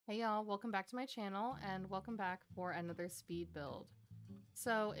Hey y'all, welcome back to my channel and welcome back for another speed build.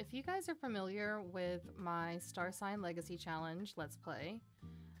 So if you guys are familiar with my Star Sign Legacy Challenge Let's Play,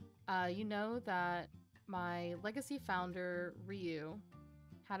 you know that my Legacy founder, Ryu,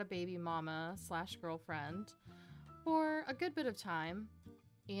 had a baby mama slash girlfriend for a good bit of time,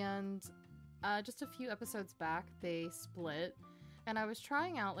 and just a few episodes back they split, and I was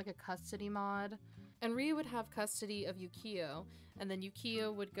trying out like a custody mod, and Ryu would have custody of Yukio, and then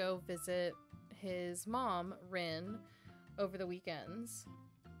Yukio would go visit his mom, Rin, over the weekends.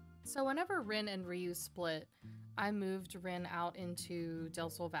 So whenever Rin and Ryu split, I moved Rin out into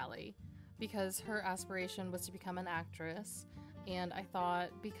Del Sol Valley because her aspiration was to become an actress, and I thought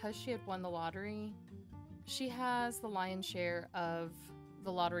because she had won the lottery, she has the lion's share of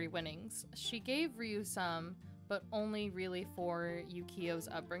the lottery winnings. She gave Ryu some, but only really for Yukio's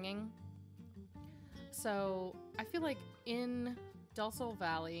upbringing. So I feel like in Del Sol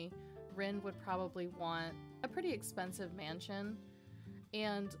Valley, Rin would probably want a pretty expensive mansion.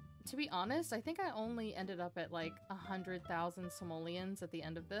 And to be honest, I think I only ended up at like 100,000 simoleons at the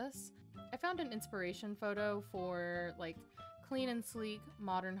end of this. I found an inspiration photo for like clean and sleek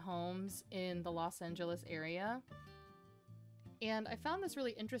modern homes in the Los Angeles area. And I found this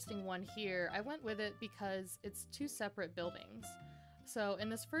really interesting one here. I went with it because it's two separate buildings. So in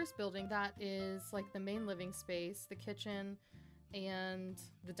this first building, that is like the main living space, the kitchen, and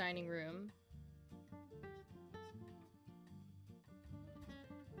the dining room.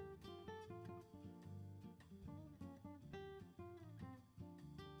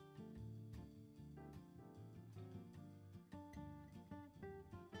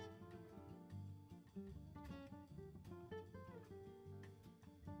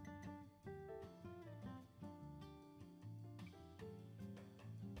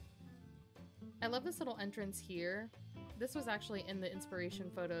 I love this little entrance here. This was actually in the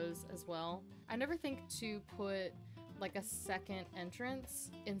inspiration photos as well. I never think to put like a second entrance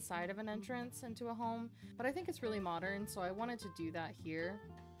inside of an entrance into a home, but I think it's really modern, so I wanted to do that here.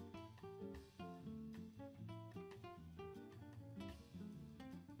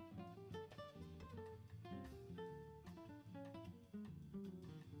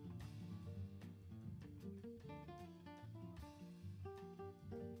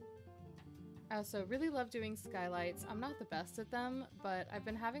 I also really love doing skylights. I'm not the best at them, but I've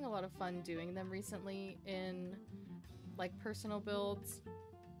been having a lot of fun doing them recently in like personal builds.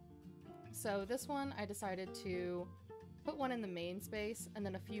 So this one I decided to put one in the main space and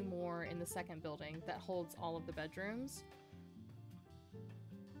then a few more in the second building that holds all of the bedrooms.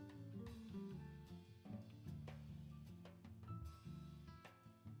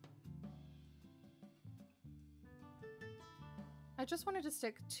 I just wanted to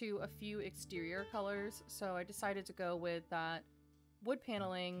stick to a few exterior colors, so I decided to go with that wood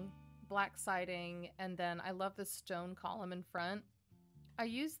paneling, black siding, and then I love the stone column in front. I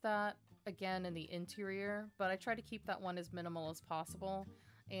used that again in the interior, but I try to keep that one as minimal as possible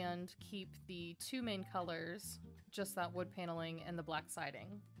and keep the two main colors, just that wood paneling and the black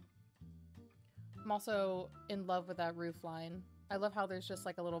siding. I'm also in love with that roof line. I love how there's just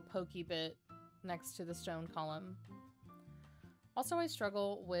like a little pokey bit next to the stone column. Also, I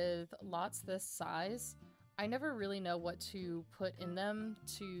struggle with lots this size. I never really know what to put in them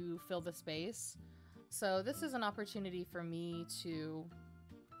to fill the space. So this is an opportunity for me to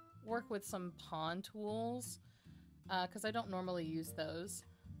work with some pawn tools because I don't normally use those.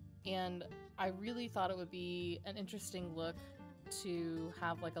 And I really thought it would be an interesting look to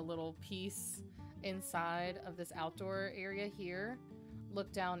have like a little piece inside of this outdoor area here,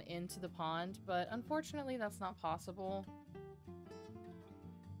 look down into the pond, but unfortunately that's not possible.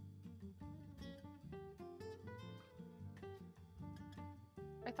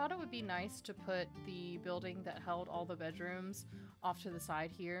 I thought it would be nice to put the building that held all the bedrooms off to the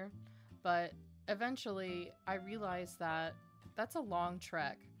side here, but eventually I realized that that's a long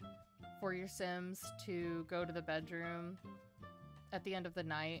trek for your Sims to go to the bedroom at the end of the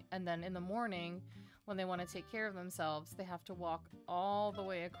night, and then in the morning, when they want to take care of themselves, they have to walk all the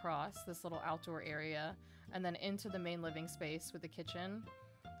way across this little outdoor area and then into the main living space with the kitchen.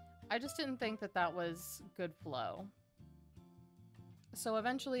 I just didn't think that that was good flow. So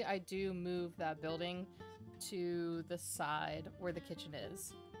eventually I do move that building to the side where the kitchen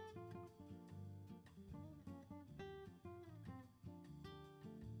is.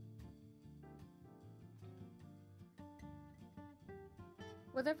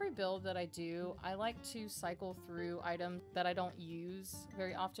 With every build that I do, I like to cycle through items that I don't use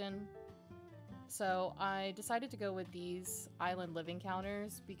very often. So I decided to go with these island living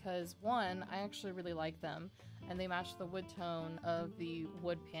counters because one, I actually really like them, and they match the wood tone of the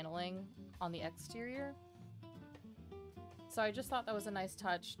wood paneling on the exterior. So I just thought that was a nice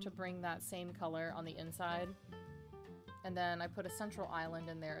touch to bring that same color on the inside. And then I put a central island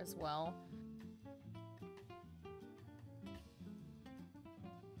in there as well.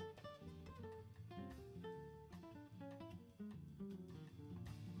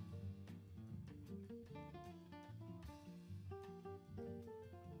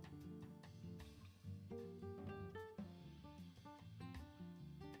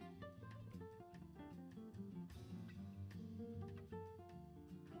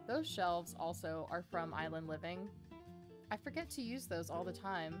 Those shelves also are from Island Living. I forget to use those all the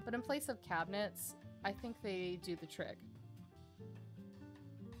time, but in place of cabinets, I think they do the trick.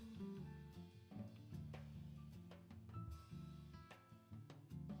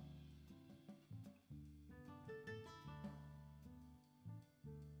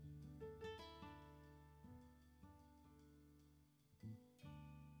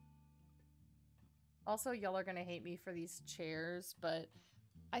 Also, y'all are gonna hate me for these chairs, but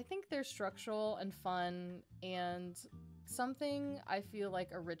I think they're structural and fun and something I feel like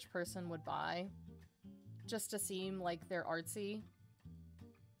a rich person would buy just to seem like they're artsy.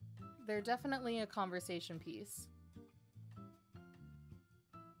 They're definitely a conversation piece.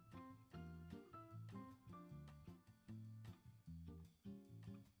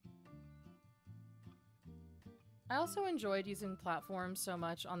 I also enjoyed using platforms so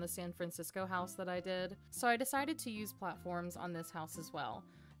much on the San Francisco house that I did, so I decided to use platforms on this house as well.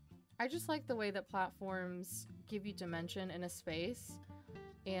 I just like the way that platforms give you dimension in a space,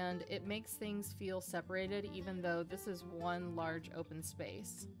 and it makes things feel separated even though this is one large open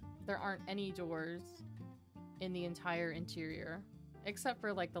space. There aren't any doors in the entire interior, except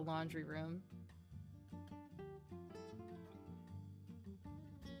for like the laundry room.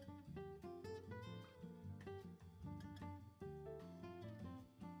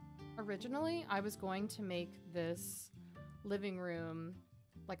 Originally, I was going to make this living room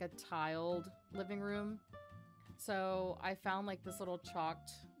like a tiled living room. So I found like this little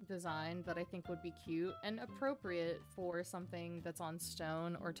chalked design that I think would be cute and appropriate for something that's on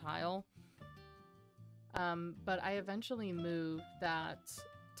stone or tile. But I eventually moved that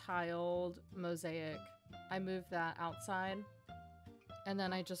tiled mosaic. I moved that outside, and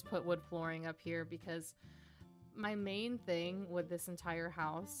then I just put wood flooring up here because my main thing with this entire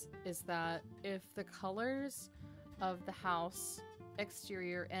house is that if the colors of the house,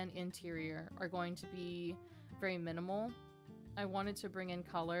 exterior and interior, are going to be very minimal, I wanted to bring in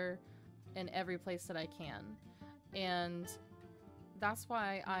color in every place that I can. And that's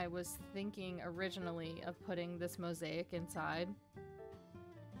why I was thinking originally of putting this mosaic inside,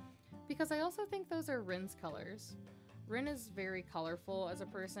 because I also think those are Rin's colors. Rin is very colorful as a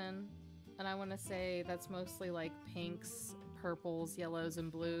person, and I want to say that's mostly like pinks, purples, yellows,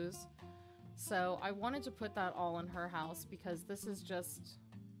 and blues. So I wanted to put that all in her house because this is just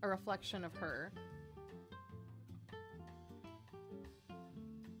a reflection of her.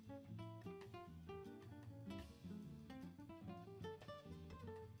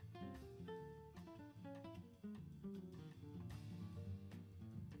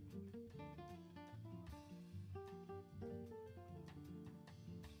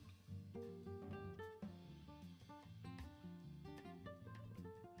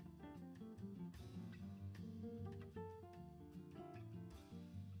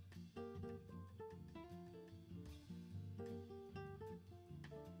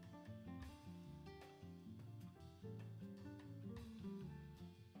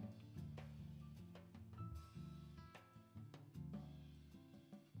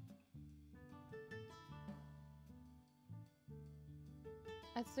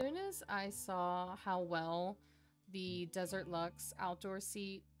 As soon as I saw how well the Desert Luxe outdoor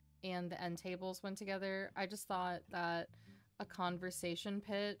seat and the end tables went together, I just thought that a conversation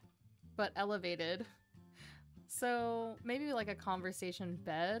pit, but elevated. So maybe like a conversation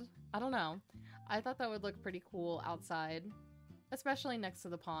bed? I don't know. I thought that would look pretty cool outside, especially next to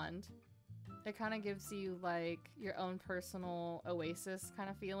the pond. It kind of gives you like your own personal oasis kind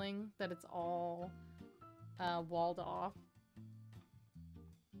of feeling that it's all walled off.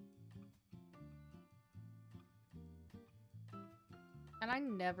 And I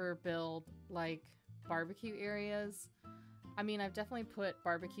never build like barbecue areas. I mean, I've definitely put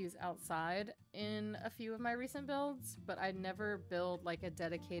barbecues outside in a few of my recent builds, but I'd never build like a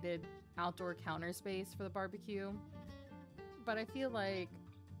dedicated outdoor counter space for the barbecue. But I feel like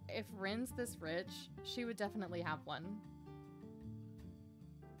if Rin's this rich, she would definitely have one.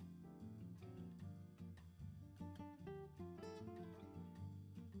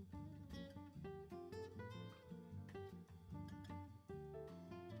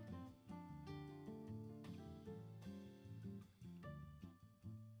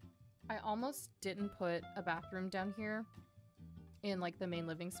 I almost didn't put a bathroom down here in like the main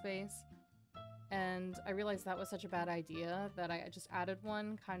living space. And I realized that was such a bad idea that I just added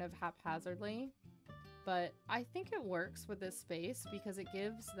one kind of haphazardly. But I think it works with this space because it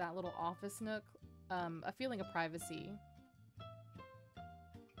gives that little office nook a feeling of privacy.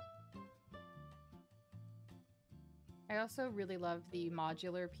 I also really love the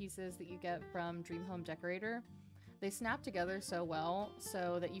modular pieces that you get from Dream Home Decorator. They snap together so well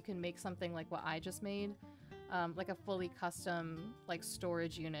so that you can make something like what I just made, like a fully custom like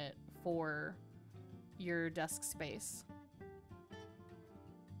storage unit for your desk space.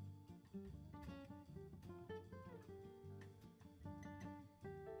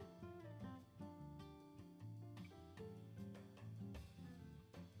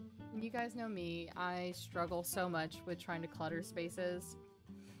 You guys know me, I struggle so much with trying to clutter spaces.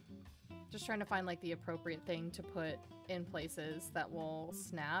 Just trying to find like the appropriate thing to put in places that will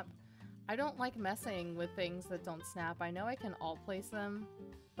snap. I don't like messing with things that don't snap. I know I can alt place them,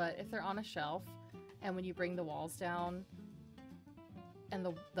 but if they're on a shelf and when you bring the walls down and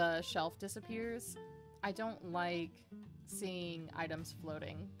the shelf disappears, I don't like seeing items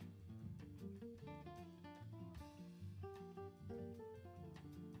floating.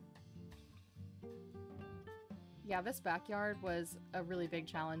 Yeah, this backyard was a really big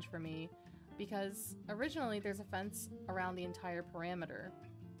challenge for me because originally there's a fence around the entire perimeter,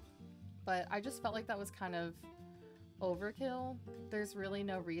 but I just felt like that was kind of overkill. There's really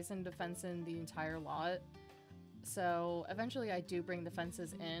no reason to fence in the entire lot. So eventually I do bring the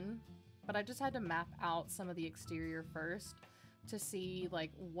fences in, but I just had to map out some of the exterior first to see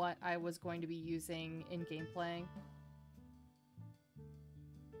like what I was going to be using in gameplay.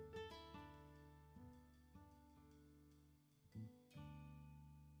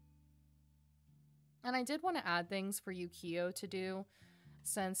 And I did want to add things for Yukio to do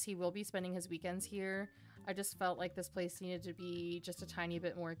since he will be spending his weekends here. I just felt like this place needed to be just a tiny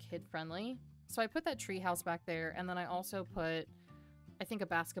bit more kid-friendly. So I put that tree house back there, and then I also put, I think, a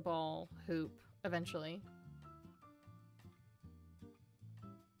basketball hoop eventually.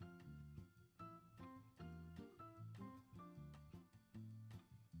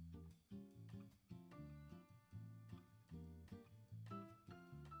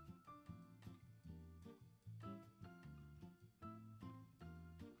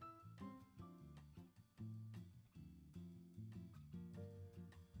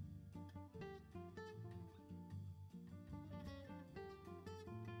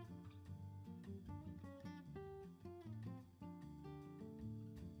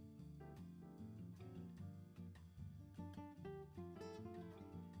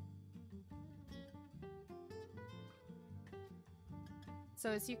 So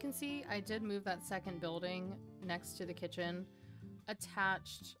as you can see, I did move that second building next to the kitchen,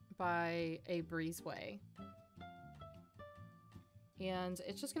 attached by a breezeway. And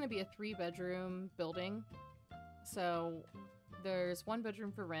it's just going to be a 3-bedroom building. So there's 1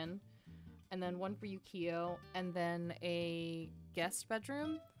 bedroom for Rin, and then 1 for Yukio, and then a guest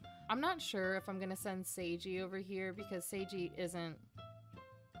bedroom. I'm not sure if I'm going to send Seiji over here because Seiji isn't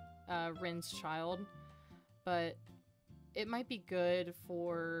Rin's child, but it might be good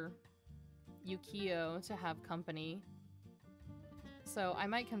for Yukio to have company. So I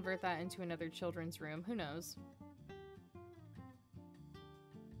might convert that into another children's room. Who knows?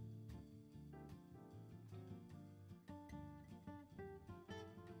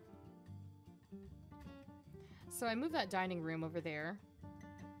 So I moved that dining room over there.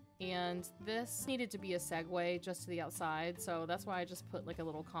 And this needed to be a segue just to the outside. So that's why I just put like a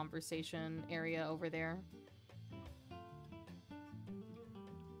little conversation area over there.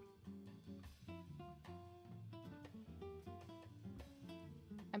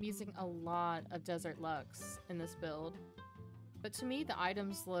 I'm using a lot of Desert Luxe in this build, but to me the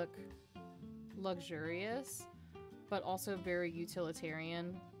items look luxurious, but also very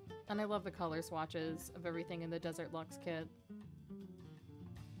utilitarian, and I love the color swatches of everything in the Desert Luxe kit.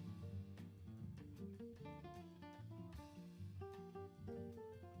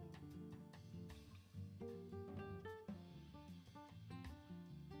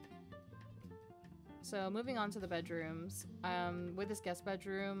 So moving on to the bedrooms, with this guest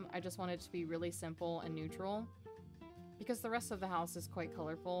bedroom, I just wanted it to be really simple and neutral because the rest of the house is quite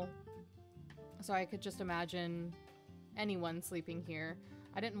colorful. So I could just imagine anyone sleeping here.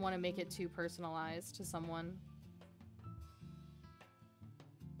 I didn't want to make it too personalized to someone.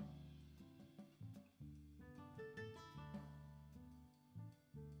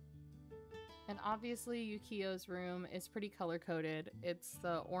 And obviously Yukio's room is pretty color-coded. It's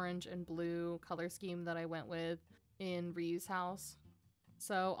the orange and blue color scheme that I went with in Ryu's house.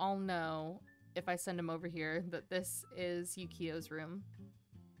 So I'll know if I send him over here that this is Yukio's room.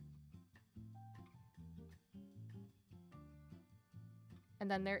 And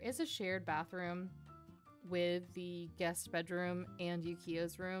then there is a shared bathroom with the guest bedroom and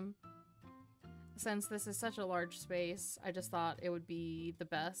Yukio's room. Since this is such a large space, I just thought it would be the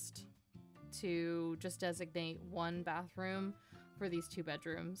best to just designate one bathroom for these two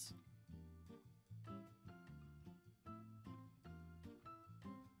bedrooms.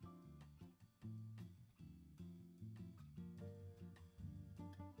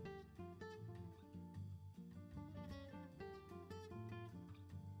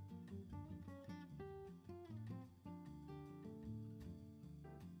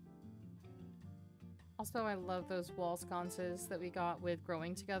 Also, I love those wall sconces that we got with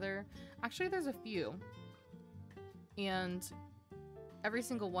Growing Together. Actually, there's a few. And every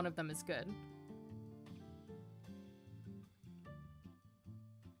single one of them is good.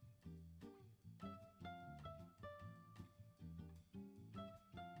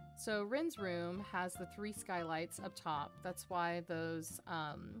 So Rin's room has the 3 skylights up top. That's why those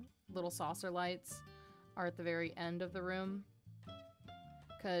little saucer lights are at the very end of the room,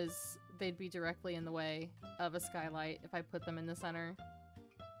 because they'd be directly in the way of a skylight if I put them in the center.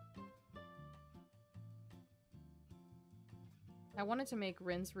 I wanted to make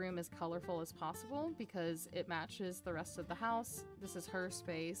Rin's room as colorful as possible because it matches the rest of the house. This is her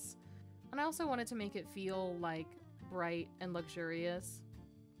space. And I also wanted to make it feel like bright and luxurious.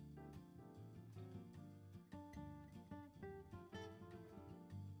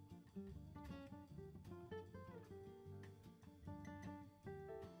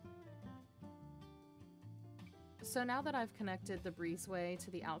 So now that I've connected the breezeway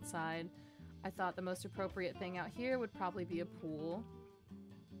to the outside, I thought the most appropriate thing out here would probably be a pool.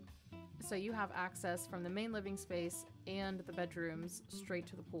 So you have access from the main living space and the bedrooms straight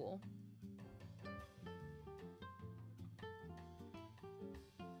to the pool.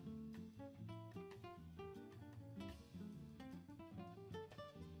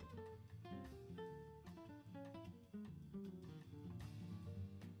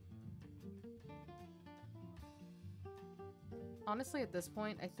 Honestly, at this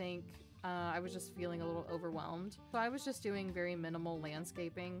point, I think I was just feeling a little overwhelmed. So I was just doing very minimal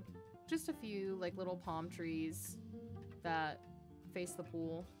landscaping. Just a few like little palm trees that face the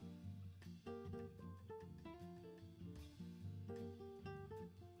pool.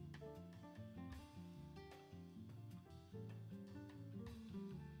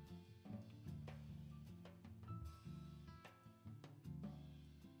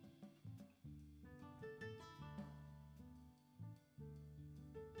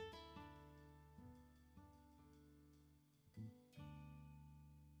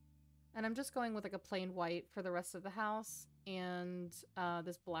 And I'm just going with like a plain white for the rest of the house and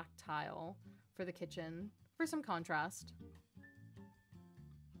this black tile for the kitchen for some contrast.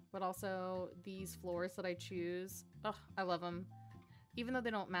 But also these floors that I choose, ugh, I love them. Even though they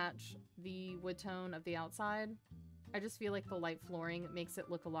don't match the wood tone of the outside, I just feel like the light flooring makes it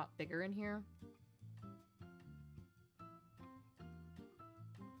look a lot bigger in here.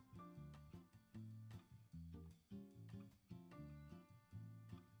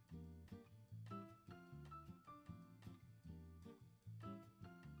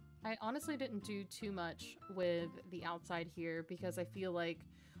 I honestly didn't do too much with the outside here because I feel like,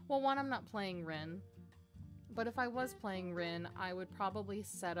 well, one, I'm not playing Rin, but if I was playing Rin, I would probably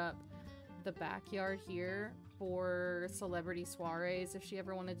set up the backyard here for celebrity soirees if she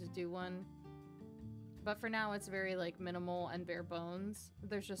ever wanted to do one. But for now, it's very like minimal and bare bones.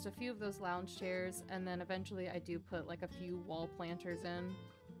 There's just a few of those lounge chairs, and then eventually I do put like a few wall planters in.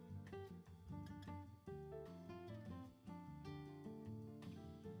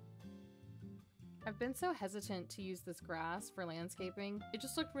 I've been so hesitant to use this grass for landscaping. It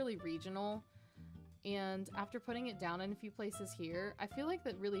just looked really regional. And after putting it down in a few places here, I feel like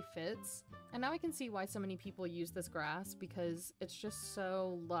that really fits. And now I can see why so many people use this grass because it's just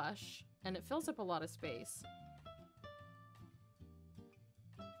so lush and it fills up a lot of space.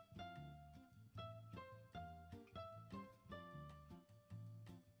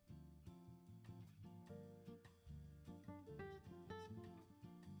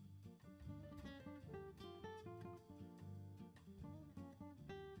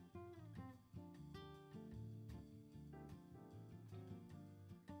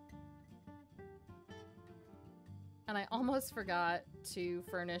 And I almost forgot to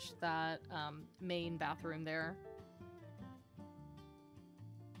furnish that main bathroom there.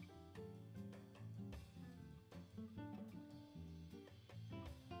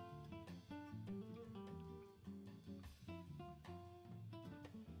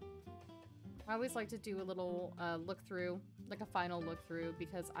 I always like to do a little look through, like a final look through,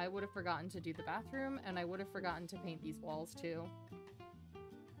 because I would have forgotten to do the bathroom and I would have forgotten to paint these walls too.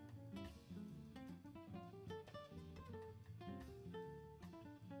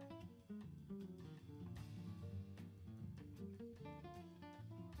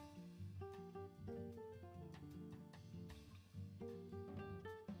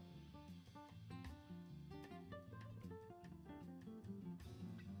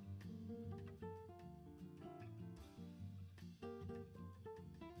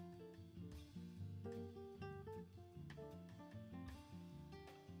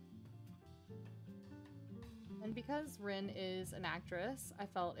 And because Rin is an actress, I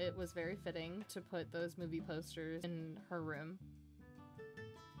felt it was very fitting to put those movie posters in her room.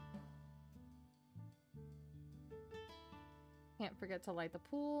 Can't forget to light the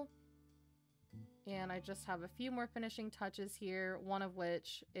pool. And I just have a few more finishing touches here, one of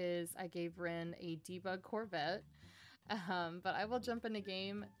which is I gave Rin a debug Corvette. But I will jump into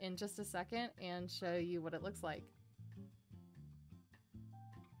game in just a second and show you what it looks like.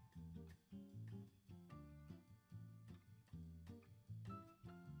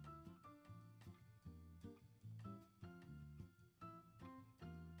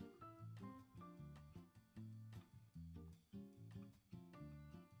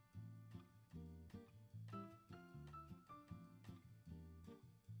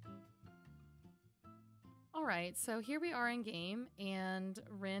 Alright, so here we are in game, and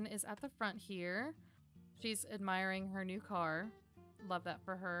Rin is at the front here. She's admiring her new car. Love that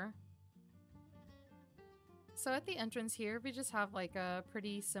for her. So at the entrance here, we just have like a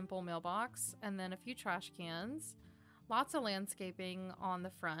pretty simple mailbox and then a few trash cans. Lots of landscaping on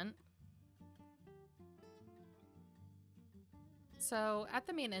the front. So at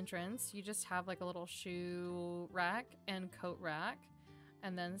the main entrance, you just have like a little shoe rack and coat rack,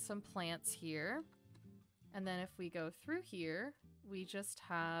 and then some plants here. And then if we go through here, we just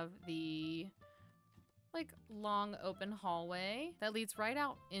have the like long open hallway that leads right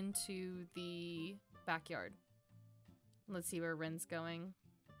out into the backyard. Let's see where Rin's going.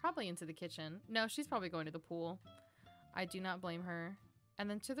 Probably into the kitchen. No, she's probably going to the pool. I do not blame her. And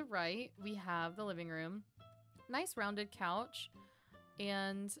then to the right, we have the living room. Nice rounded couch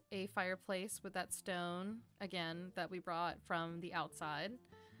and a fireplace with that stone, again, that we brought from the outside.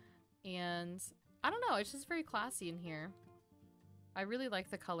 And I don't know, it's just very classy in here. I really like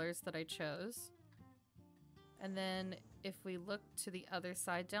the colors that I chose. And then if we look to the other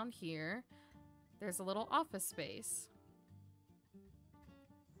side down here, there's a little office space.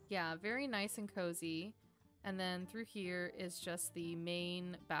 Yeah, very nice and cozy. And then through here is just the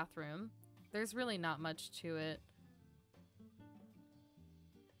main bathroom. There's really not much to it.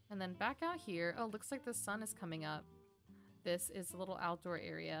 And then back out here, oh, looks like the sun is coming up. This is a little outdoor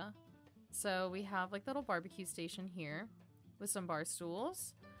area. So we have like the little barbecue station here with some bar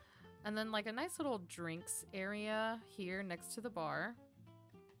stools. And then like a nice little drinks area here next to the bar.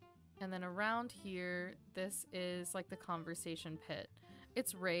 And then around here, this is like the conversation pit.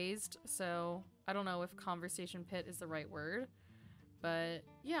 It's raised, so I don't know if conversation pit is the right word. But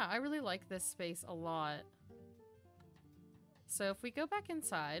yeah, I really like this space a lot. So if we go back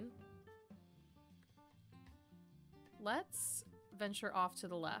inside, let's venture off to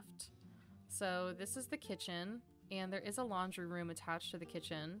the left. So this is the kitchen, and there is a laundry room attached to the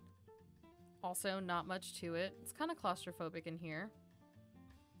kitchen. Also, not much to it. It's kind of claustrophobic in here.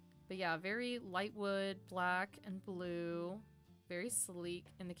 But yeah, very light wood, black and blue. Very sleek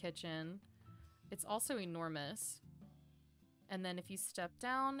in the kitchen. It's also enormous. And then if you step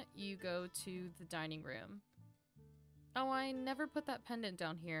down, you go to the dining room. Oh, I never put that pendant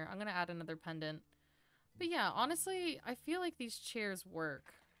down here. I'm gonna add another pendant. But yeah, honestly, I feel like these chairs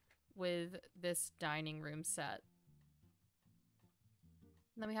work with this dining room set.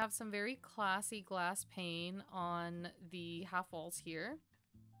 And then we have some very classy glass pane on the half walls here.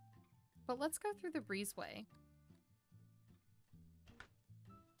 But let's go through the breezeway.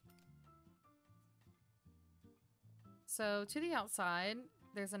 So to the outside,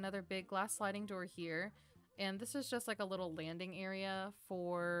 there's another big glass sliding door here. And this is just like a little landing area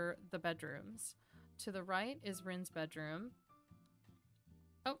for the bedrooms. To the right is Rin's bedroom.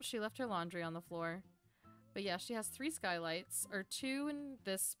 Oh, she left her laundry on the floor. But yeah, she has 3 skylights, or 2 in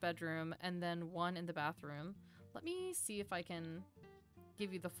this bedroom and then 1 in the bathroom. Let me see if I can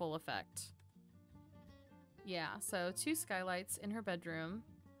give you the full effect. Yeah, so 2 skylights in her bedroom.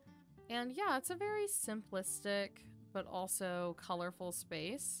 And yeah, it's a very simplistic but also colorful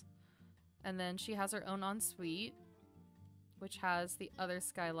space. And then she has her own ensuite, which has the other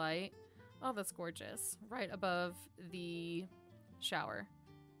skylight. Oh, that's gorgeous. Right above the shower.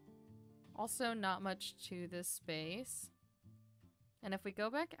 Also, not much to this space. And if we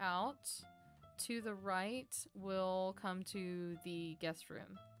go back out, to the right, we'll come to the guest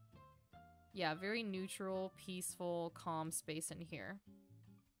room. Yeah, very neutral, peaceful, calm space in here.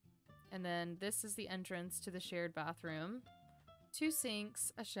 And then this is the entrance to the shared bathroom. 2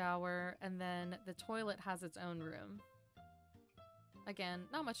 sinks, a shower, and then the toilet has its own room. Again,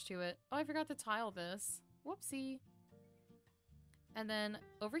 not much to it. Oh, I forgot to tile this. Whoopsie. And then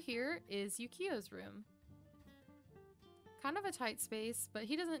over here is Yukio's room. Kind of a tight space, but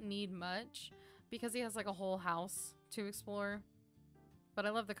he doesn't need much because he has like a whole house to explore. But I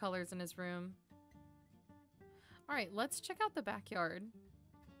love the colors in his room. All right, let's check out the backyard.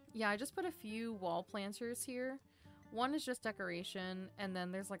 Yeah, I just put a few wall planters here. One is just decoration, and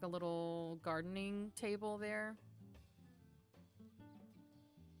then there's like a little gardening table there.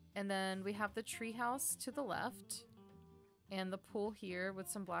 And then we have the treehouse to the left, and the pool here with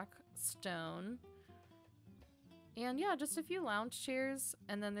some black stone. And yeah, just a few lounge chairs,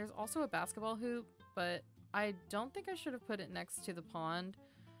 and then there's also a basketball hoop, but I don't think I should have put it next to the pond.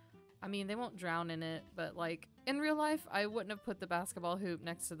 I mean, they won't drown in it, but like, in real life, I wouldn't have put the basketball hoop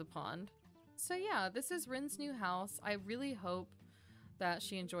next to the pond. So yeah, this is Rin's new house. I really hope that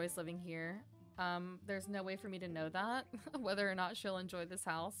she enjoys living here. There's no way for me to know that, whether or not she'll enjoy this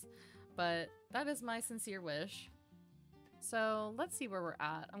house, but that is my sincere wish. So let's see where we're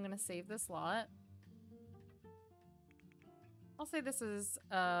at. I'm gonna save this lot. I'll say this is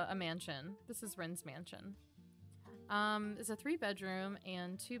a mansion. This is Rin's mansion. It's a 3-bedroom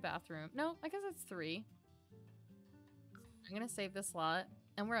and 2 bathroom. No, I guess it's 3. I'm gonna save this lot,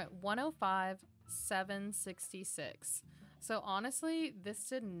 and we're at 105,766. So honestly, this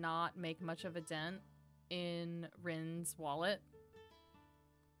did not make much of a dent in Rin's wallet.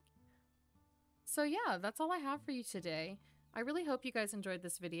 So yeah, that's all I have for you today. I really hope you guys enjoyed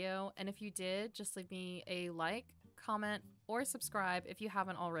this video, and if you did, just leave me a like, comment, or subscribe if you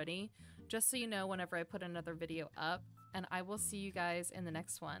haven't already, just so you know whenever I put another video up, and I will see you guys in the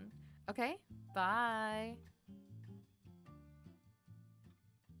next one. Okay, bye!